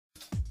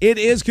It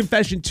is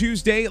Confession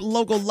Tuesday.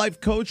 Local life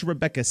coach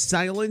Rebeccah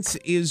Silence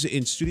is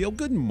in studio.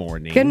 Good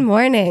morning. Good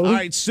morning. All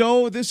right,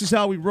 so this is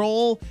how we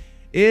roll.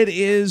 It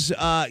is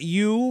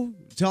you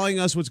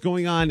telling us what's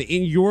going on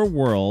in your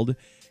world.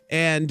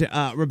 And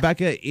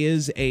Rebeccah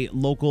is a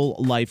local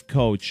life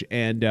coach.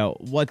 And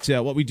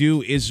what we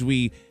do is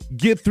we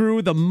get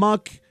through the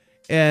muck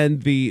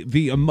and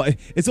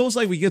it's almost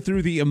like we get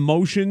through the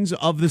emotions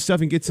of the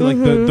stuff and get to like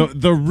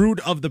the root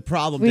of the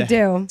problem.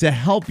 To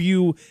help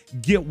you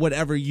get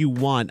whatever you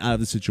want out of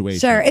the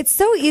situation. Sure. It's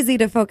so easy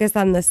to focus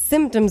on the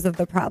symptoms of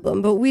the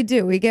problem, but we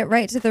get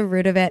right to the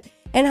root of it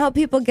and help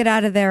people get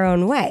out of their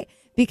own way.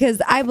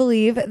 Because I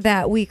believe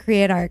that we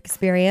create our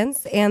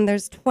experience, and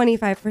there's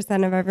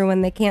 25% of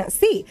everyone they can't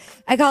see.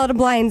 I call it a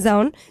blind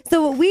zone.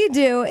 So what we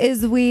do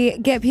is we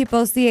get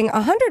people seeing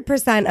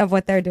 100% of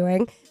what they're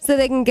doing so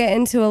they can get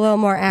into a little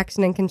more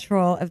action and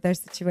control of their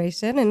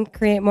situation and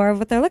create more of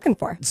what they're looking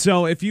for.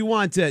 So if you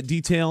want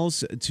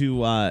details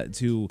to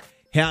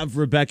have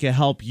Rebeccah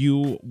help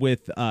you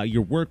with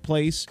your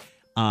workplace,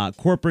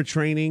 corporate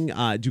training,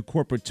 do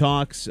corporate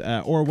talks,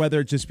 or whether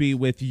it just be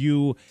with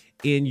you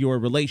in your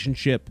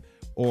relationship,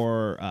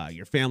 or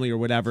your family or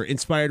whatever,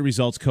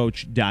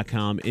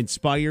 inspiredresultscoach.com,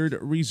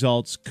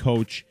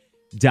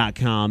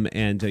 inspiredresultscoach.com,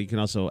 and you can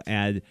also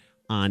add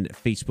on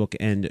Facebook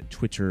and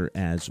Twitter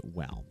as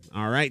well.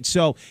 All right,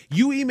 so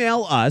you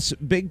email us,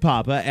 Big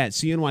Poppa at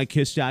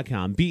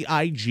cnykiss.com,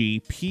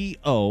 BIGPOPPA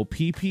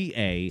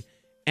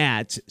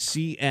at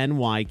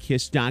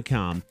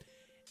cnykiss.com.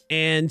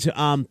 And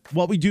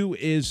what we do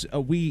is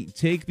we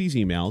take these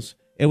emails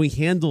and we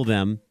handle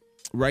them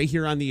right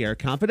here on the air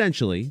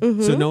confidentially,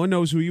 so no one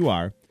knows who you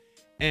are.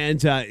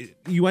 And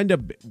you end up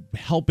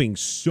helping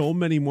so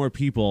many more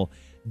people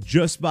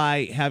just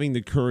by having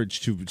the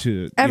courage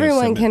to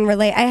everyone can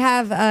relate. I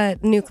have a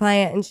new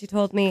client, and she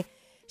told me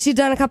she'd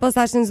done a couple of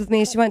sessions with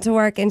me. She went to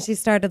work, and she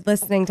started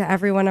listening to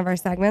every one of our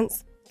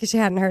segments because she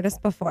hadn't heard us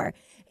before.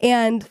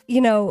 And,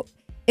 you know,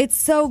 it's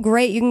so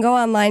great. You can go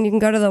online, you can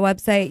go to the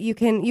website, you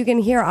can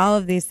hear all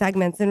of these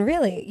segments, and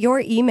really,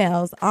 your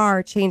emails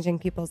are changing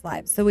people's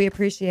lives. So we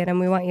appreciate them.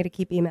 We want you to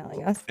keep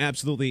emailing us.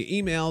 Absolutely.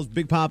 Emails,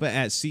 BigPoppa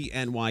at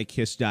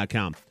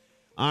cnykiss.com.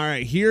 All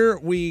right, here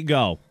we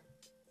go.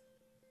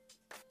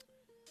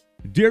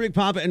 Dear Big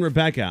Poppa and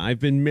Rebeccah, I've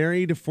been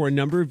married for a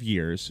number of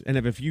years and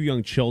have a few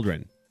young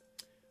children.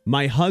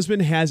 My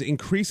husband has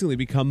increasingly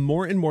become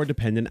more and more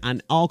dependent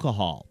on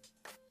alcohol.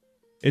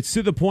 It's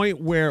to the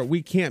point where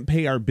we can't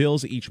pay our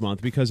bills each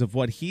month because of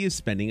what he is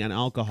spending on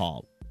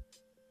alcohol.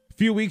 A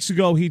few weeks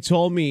ago, he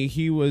told me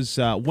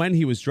when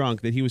he was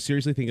drunk, that he was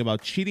seriously thinking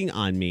about cheating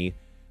on me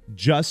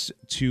just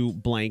to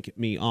blank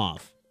me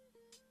off.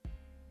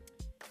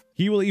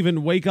 He will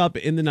even wake up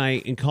in the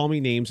night and call me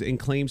names and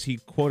claims he,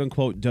 quote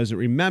unquote, doesn't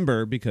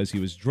remember because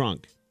he was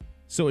drunk.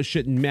 So it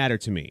shouldn't matter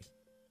to me.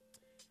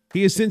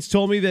 He has since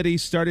told me that he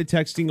started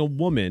texting a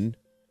woman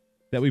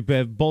that we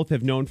both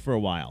have known for a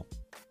while.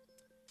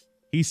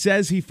 He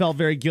says he felt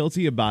very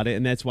guilty about it,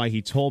 and that's why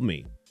he told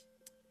me.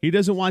 He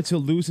doesn't want to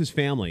lose his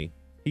family.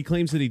 He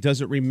claims that he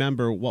doesn't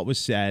remember what was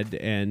said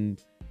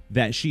and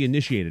that she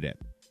initiated it.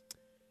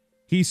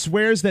 He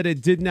swears that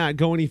it did not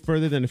go any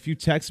further than a few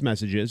text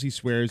messages. He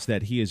swears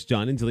that he has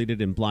done and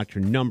deleted and blocked her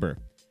number.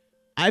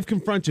 I've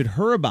confronted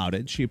her about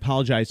it. She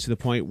apologized to the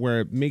point where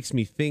it makes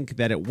me think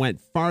that it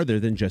went farther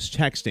than just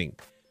texting.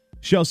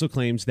 She also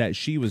claims that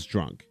she was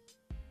drunk.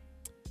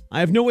 I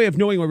have no way of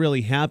knowing what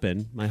really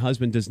happened. My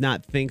husband does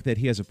not think that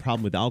he has a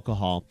problem with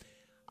alcohol.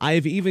 I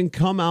have even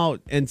come out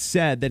and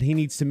said that he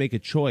needs to make a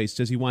choice.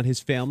 Does he want his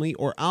family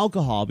or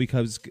alcohol?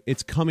 Because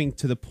it's coming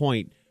to the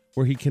point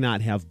where he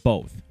cannot have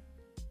both.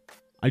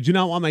 I do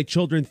not want my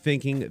children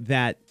thinking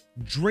that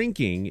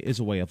drinking is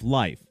a way of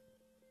life.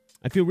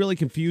 I feel really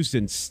confused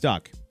and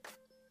stuck.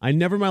 I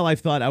never in my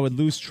life thought I would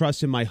lose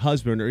trust in my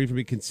husband or even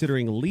be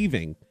considering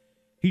leaving.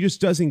 He just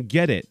doesn't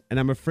get it, and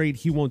I'm afraid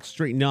he won't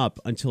straighten up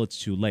until it's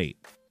too late.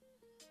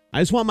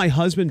 I just want my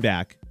husband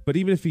back, but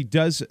even if he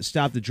does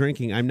stop the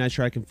drinking, I'm not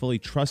sure I can fully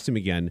trust him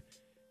again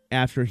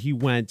after he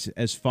went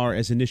as far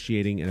as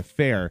initiating an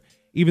affair,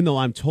 even though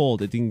I'm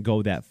told it didn't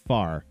go that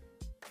far.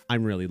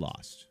 I'm really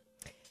lost.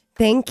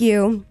 Thank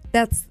you.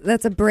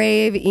 That's a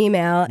brave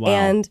email. Wow.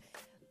 And,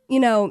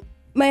 you know,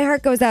 my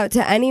heart goes out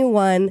to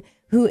anyone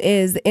who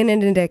is in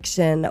an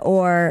addiction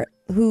or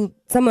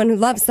someone who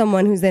loves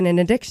someone who's in an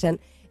addiction.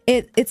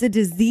 It's a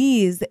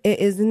disease. It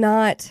is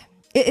not,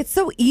 it's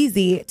so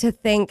easy to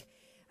think,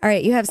 all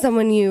right, you have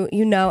someone you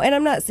know, and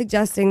I'm not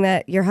suggesting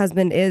that your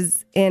husband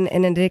is in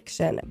an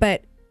addiction,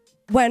 but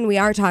when we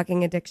are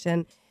talking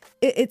addiction,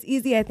 it's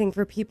easy, I think,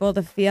 for people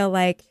to feel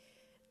like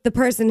the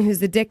person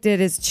who's addicted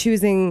is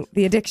choosing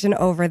the addiction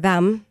over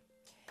them.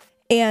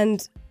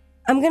 And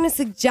I'm going to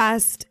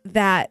suggest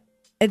that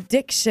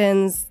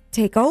addictions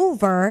take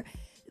over.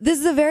 This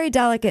is a very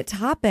delicate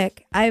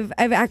topic. I've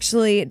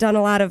actually done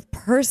a lot of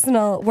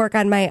personal work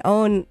on my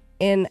own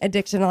in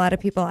addiction. A lot of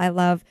people I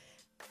love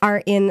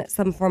are in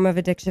some form of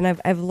addiction.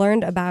 I've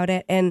learned about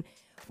it and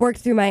worked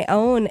through my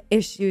own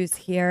issues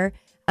here.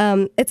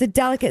 It's a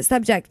delicate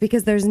subject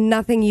because there's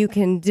nothing you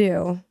can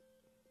do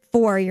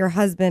for your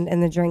husband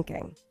and the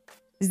drinking.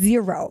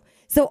 Zero.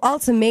 So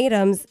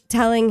ultimatums,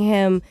 telling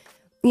him,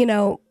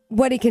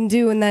 what he can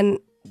do and then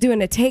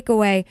doing a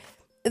takeaway,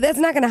 that's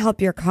not going to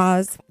help your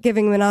cause.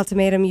 Giving him an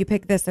ultimatum, you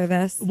pick this or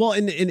this. Well,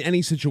 in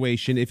any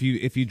situation, if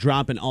you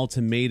drop an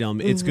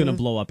ultimatum, it's going to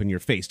blow up in your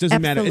face.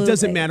 Doesn't matter. It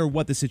doesn't matter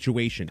what the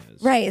situation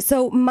is. Right.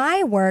 So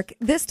my work,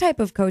 this type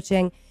of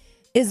coaching,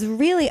 is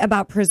really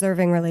about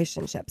preserving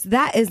relationships.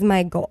 That is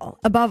my goal.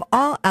 Above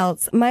all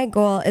else, my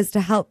goal is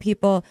to help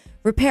people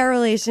repair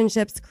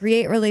relationships,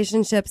 create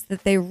relationships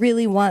that they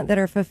really want, that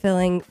are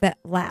fulfilling, that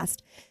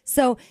last.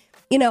 So,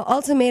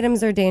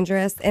 ultimatums are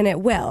dangerous, and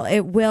it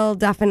will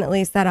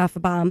definitely set off a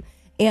bomb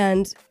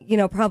and,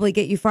 probably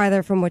get you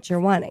farther from what you're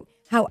wanting.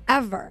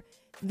 However,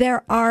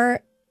 there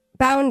are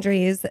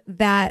boundaries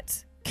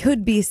that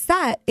could be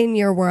set in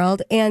your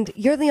world, and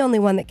you're the only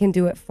one that can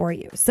do it for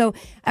you. So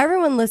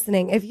everyone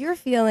listening, if you're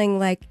feeling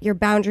like your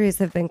boundaries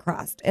have been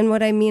crossed, and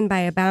what I mean by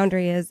a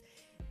boundary is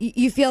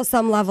you feel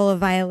some level of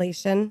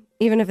violation,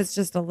 even if it's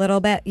just a little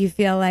bit, you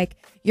feel like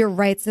your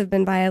rights have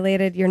been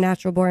violated, your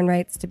natural born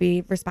rights to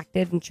be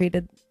respected and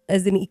treated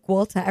as an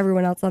equal to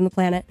everyone else on the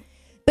planet.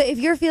 But if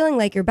you're feeling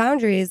like your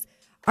boundaries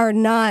are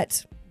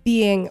not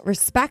being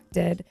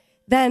respected,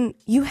 then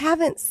you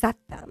haven't set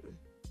them.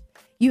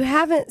 You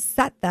haven't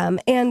set them.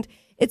 And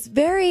it's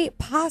very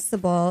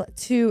possible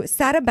to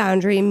set a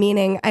boundary,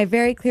 meaning I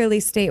very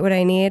clearly state what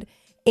I need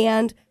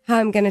and how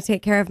I'm going to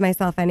take care of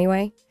myself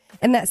anyway.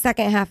 And that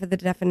second half of the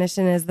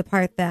definition is the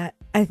part that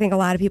I think a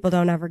lot of people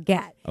don't ever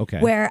get. Okay.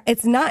 Where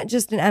it's not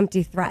just an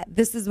empty threat.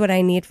 This is what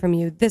I need from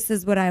you. This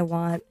is what I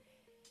want.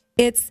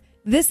 It's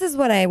this is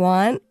what I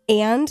want.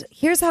 And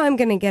here's how I'm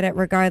going to get it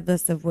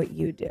regardless of what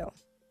you do.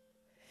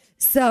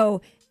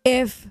 So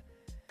if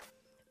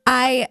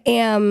I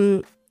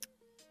am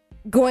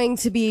going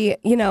to be,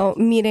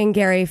 meeting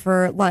Gary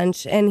for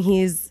lunch and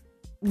he's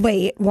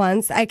late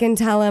once, I can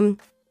tell him,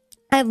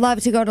 I'd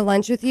love to go to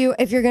lunch with you.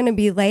 If you're going to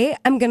be late,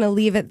 I'm going to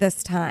leave at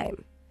this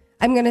time.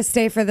 I'm going to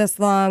stay for this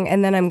long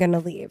and then I'm going to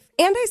leave.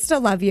 And I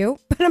still love you,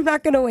 but I'm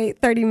not going to wait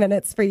 30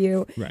 minutes for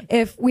you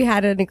if we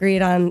hadn't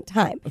agreed on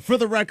time. For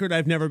the record,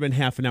 I've never been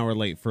half an hour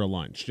late for a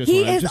lunch.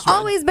 He has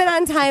always been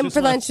on time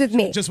for lunch with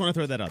me. Just want to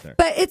throw that out there.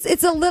 But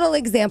it's a little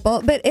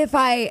example. But if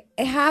I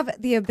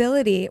have the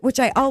ability,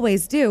 which I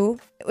always do,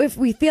 if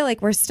we feel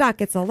like we're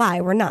stuck, it's a lie.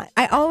 We're not.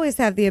 I always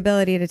have the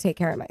ability to take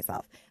care of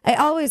myself. I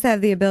always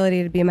have the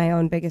ability to be my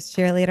own biggest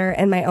cheerleader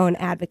and my own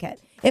advocate.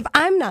 If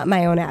I'm not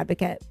my own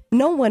advocate,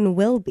 no one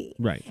will be.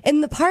 Right.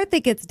 And the part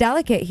that gets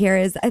delicate here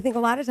is I think a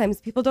lot of times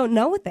people don't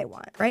know what they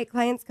want, right?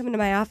 Clients come into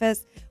my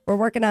office, we're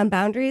working on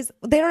boundaries.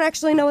 They don't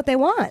actually know what they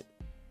want.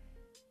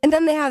 And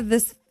then they have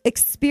this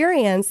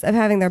experience of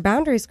having their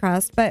boundaries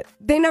crossed, but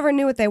they never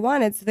knew what they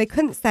wanted, so they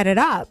couldn't set it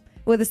up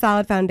with a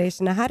solid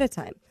foundation ahead of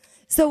time.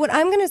 So what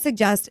I'm going to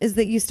suggest is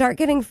that you start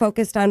getting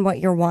focused on what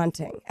you're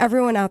wanting.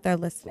 Everyone out there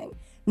listening,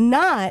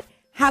 not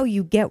how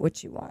you get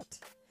what you want.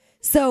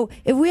 So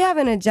if we have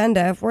an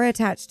agenda, if we're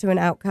attached to an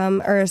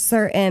outcome or a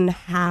certain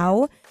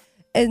how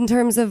in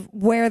terms of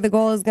where the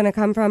goal is going to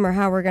come from or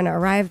how we're going to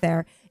arrive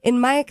there, in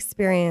my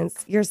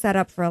experience, you're set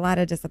up for a lot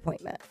of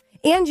disappointment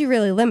and you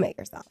really limit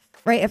yourself,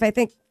 right? If I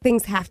think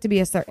things have to be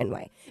a certain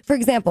way. For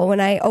example, when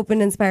I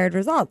opened Inspired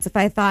Results, if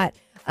I thought,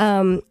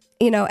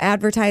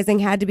 advertising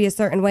had to be a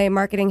certain way,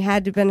 marketing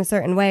had to have been a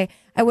certain way,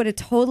 I would have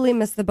totally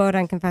missed the boat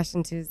on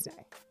Confession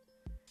Tuesday,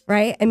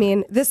 right? I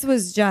mean, this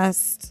was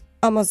just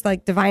almost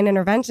like divine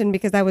intervention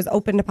because I was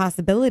open to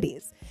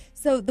possibilities.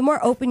 So the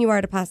more open you are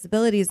to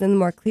possibilities and the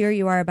more clear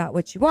you are about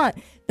what you want,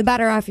 the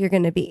better off you're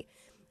going to be.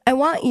 I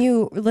want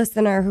you,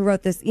 listener who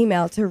wrote this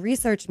email, to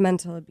research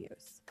mental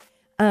abuse.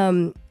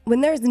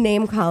 When there's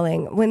name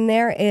calling, when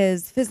there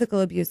is physical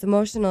abuse,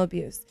 emotional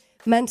abuse,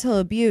 mental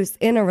abuse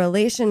in a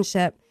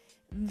relationship,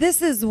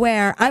 this is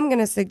where I'm going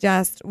to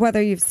suggest,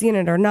 whether you've seen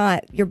it or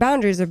not, your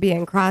boundaries are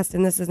being crossed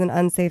and this is an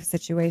unsafe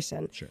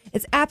situation. Sure.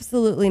 It's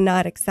absolutely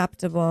not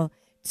acceptable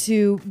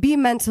to be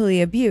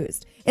mentally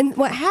abused. And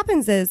what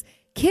happens is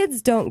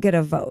kids don't get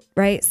a vote,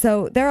 right?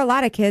 So there are a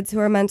lot of kids who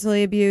are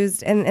mentally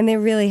abused and they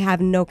really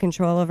have no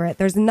control over it.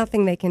 There's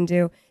nothing they can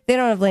do. They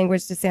don't have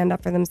language to stand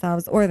up for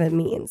themselves or the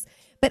means.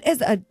 But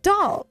as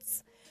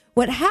adults,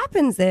 what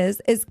happens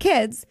is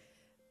kids,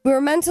 we were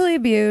mentally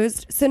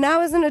abused. So now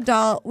as an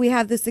adult, we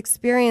have this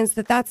experience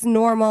that's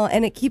normal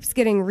and it keeps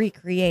getting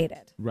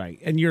recreated. Right.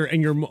 And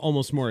you're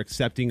almost more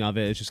accepting of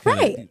it. It's just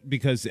kind of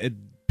because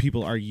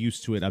people are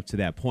used to it up to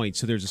that point.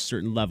 So there's a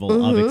certain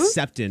level of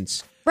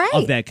acceptance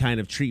of that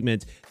kind of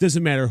treatment.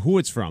 Doesn't matter who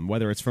it's from,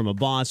 whether it's from a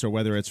boss or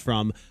whether it's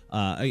from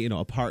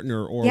a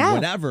partner or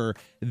whatever.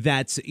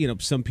 That's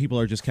some people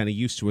are just kind of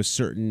used to a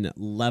certain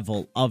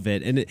level of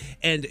it. And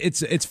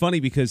it's funny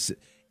because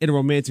in a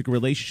romantic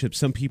relationship,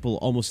 some people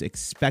almost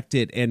expect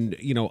it and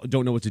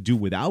don't know what to do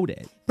without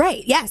it.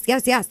 Right. Yes.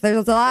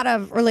 There's a lot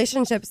of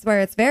relationships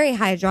where it's very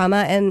high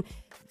drama and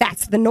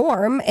that's the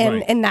norm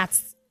and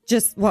that's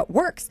just what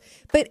works.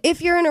 But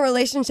if you're in a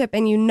relationship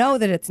and you know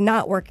that it's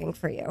not working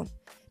for you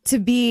to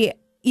be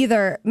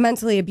either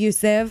mentally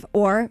abusive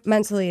or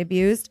mentally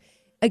abused,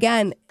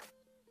 again,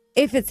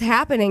 if it's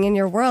happening in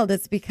your world,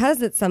 it's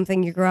because it's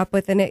something you grew up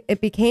with and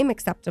it became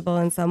acceptable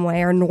in some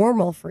way or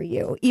normal for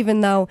you,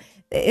 even though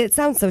it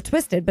sounds so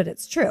twisted, but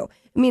it's true.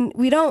 I mean,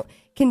 we don't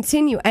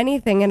continue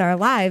anything in our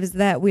lives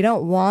that we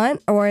don't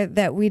want or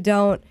that we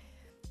don't,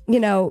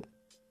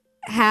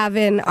 have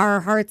in our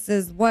hearts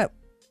is what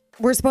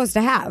we're supposed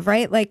to have,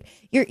 right? Like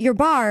your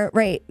bar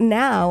right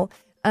now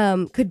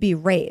could be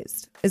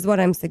raised is what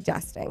I'm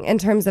suggesting in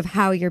terms of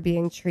how you're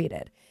being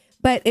treated.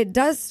 But it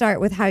does start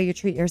with how you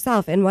treat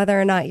yourself and whether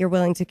or not you're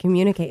willing to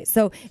communicate.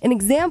 So an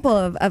example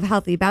of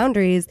healthy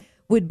boundaries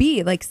would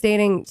be like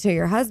stating to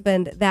your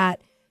husband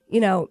that,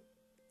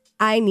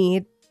 I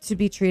need to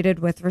be treated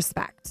with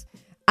respect.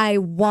 I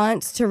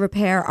want to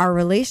repair our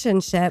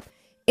relationship.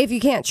 If you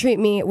can't treat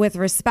me with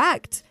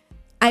respect,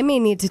 I may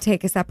need to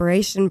take a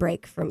separation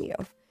break from you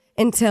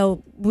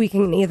until we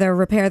can either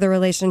repair the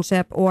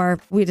relationship or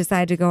we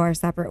decide to go our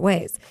separate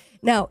ways.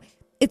 Now,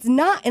 it's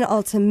not an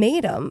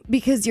ultimatum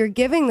because you're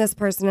giving this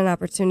person an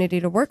opportunity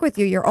to work with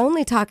you. You're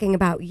only talking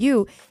about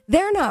you.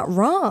 They're not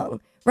wrong,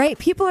 right?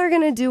 People are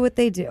going to do what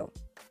they do.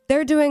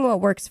 They're doing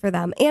what works for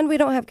them. And we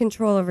don't have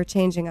control over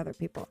changing other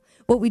people.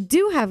 What we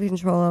do have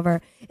control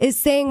over is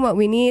saying what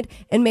we need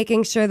and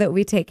making sure that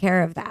we take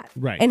care of that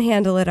and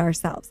handle it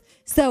ourselves.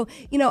 So,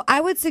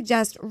 I would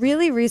suggest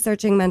really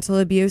researching mental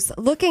abuse,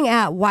 looking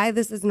at why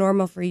this is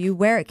normal for you,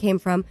 where it came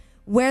from,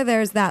 where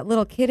there's that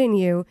little kid in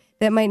you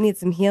that might need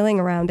some healing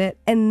around it.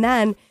 And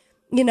then,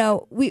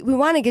 we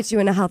want to get you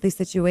in a healthy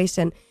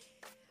situation.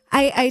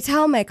 I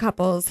tell my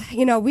couples,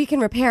 we can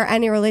repair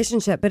any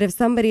relationship, but if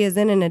somebody is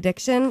in an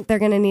addiction, they're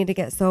going to need to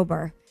get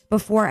sober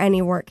before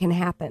any work can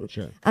happen.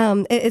 Sure.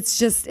 It's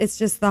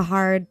just the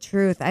hard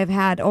truth. I've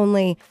had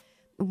only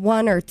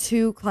 1 or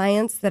 2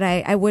 clients that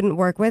I wouldn't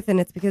work with, and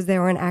it's because they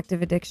were in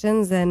active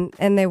addictions and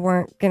they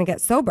weren't going to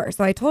get sober.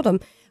 So I told them,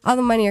 all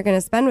the money you're going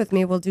to spend with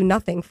me will do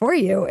nothing for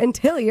you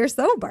until you're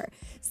sober.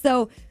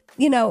 So,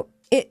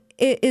 it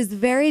is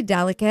very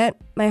delicate.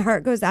 My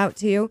heart goes out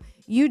to you.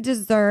 You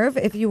deserve,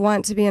 if you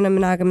want to be in a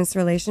monogamous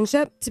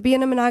relationship, to be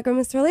in a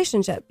monogamous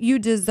relationship. You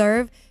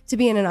deserve to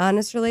be in an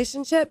honest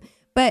relationship.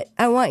 But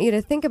I want you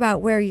to think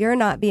about where you're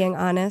not being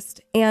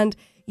honest and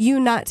you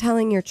not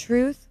telling your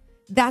truth.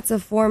 That's a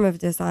form of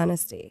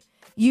dishonesty.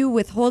 You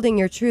withholding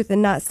your truth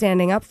and not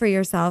standing up for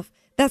yourself,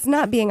 that's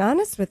not being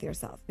honest with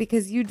yourself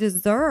because you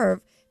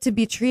deserve to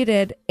be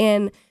treated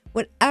in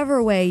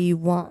whatever way you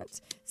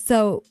want.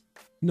 So,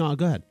 no,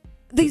 go ahead.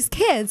 These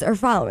kids are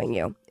following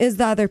you is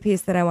the other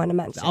piece that I want to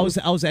mention. I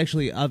was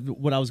actually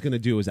what I was going to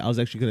do is I was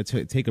actually going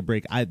to take a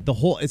break.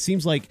 It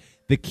seems like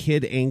the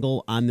kid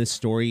angle on this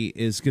story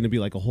is going to be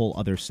like a whole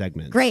other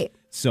segment. Great.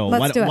 So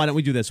why don't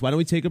we do this? Why don't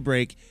we take a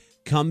break?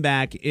 Come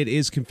back. It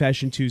is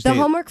Confession Tuesday. The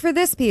homework for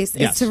this piece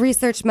is to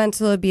research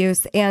mental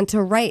abuse and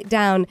to write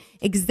down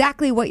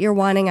exactly what you're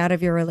wanting out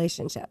of your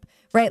relationship,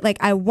 right? Like,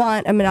 I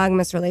want a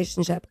monogamous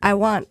relationship. I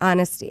want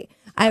honesty.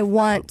 I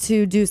want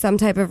to do some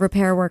type of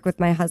repair work with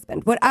my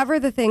husband. Whatever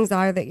the things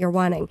are that you're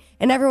wanting.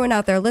 And everyone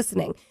out there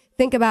listening,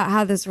 think about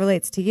how this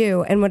relates to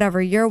you and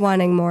whatever you're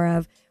wanting more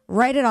of.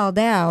 Write it all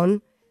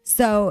down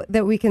so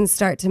that we can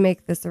start to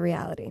make this a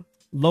reality.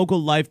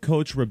 Local life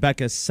coach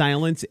Rebeccah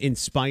Silence,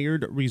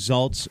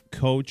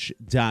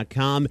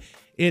 inspiredresultscoach.com.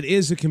 It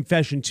is a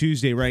Confession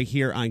Tuesday right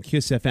here on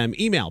Kiss FM.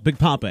 Email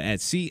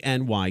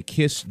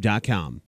bigpoppa@cnykiss.com.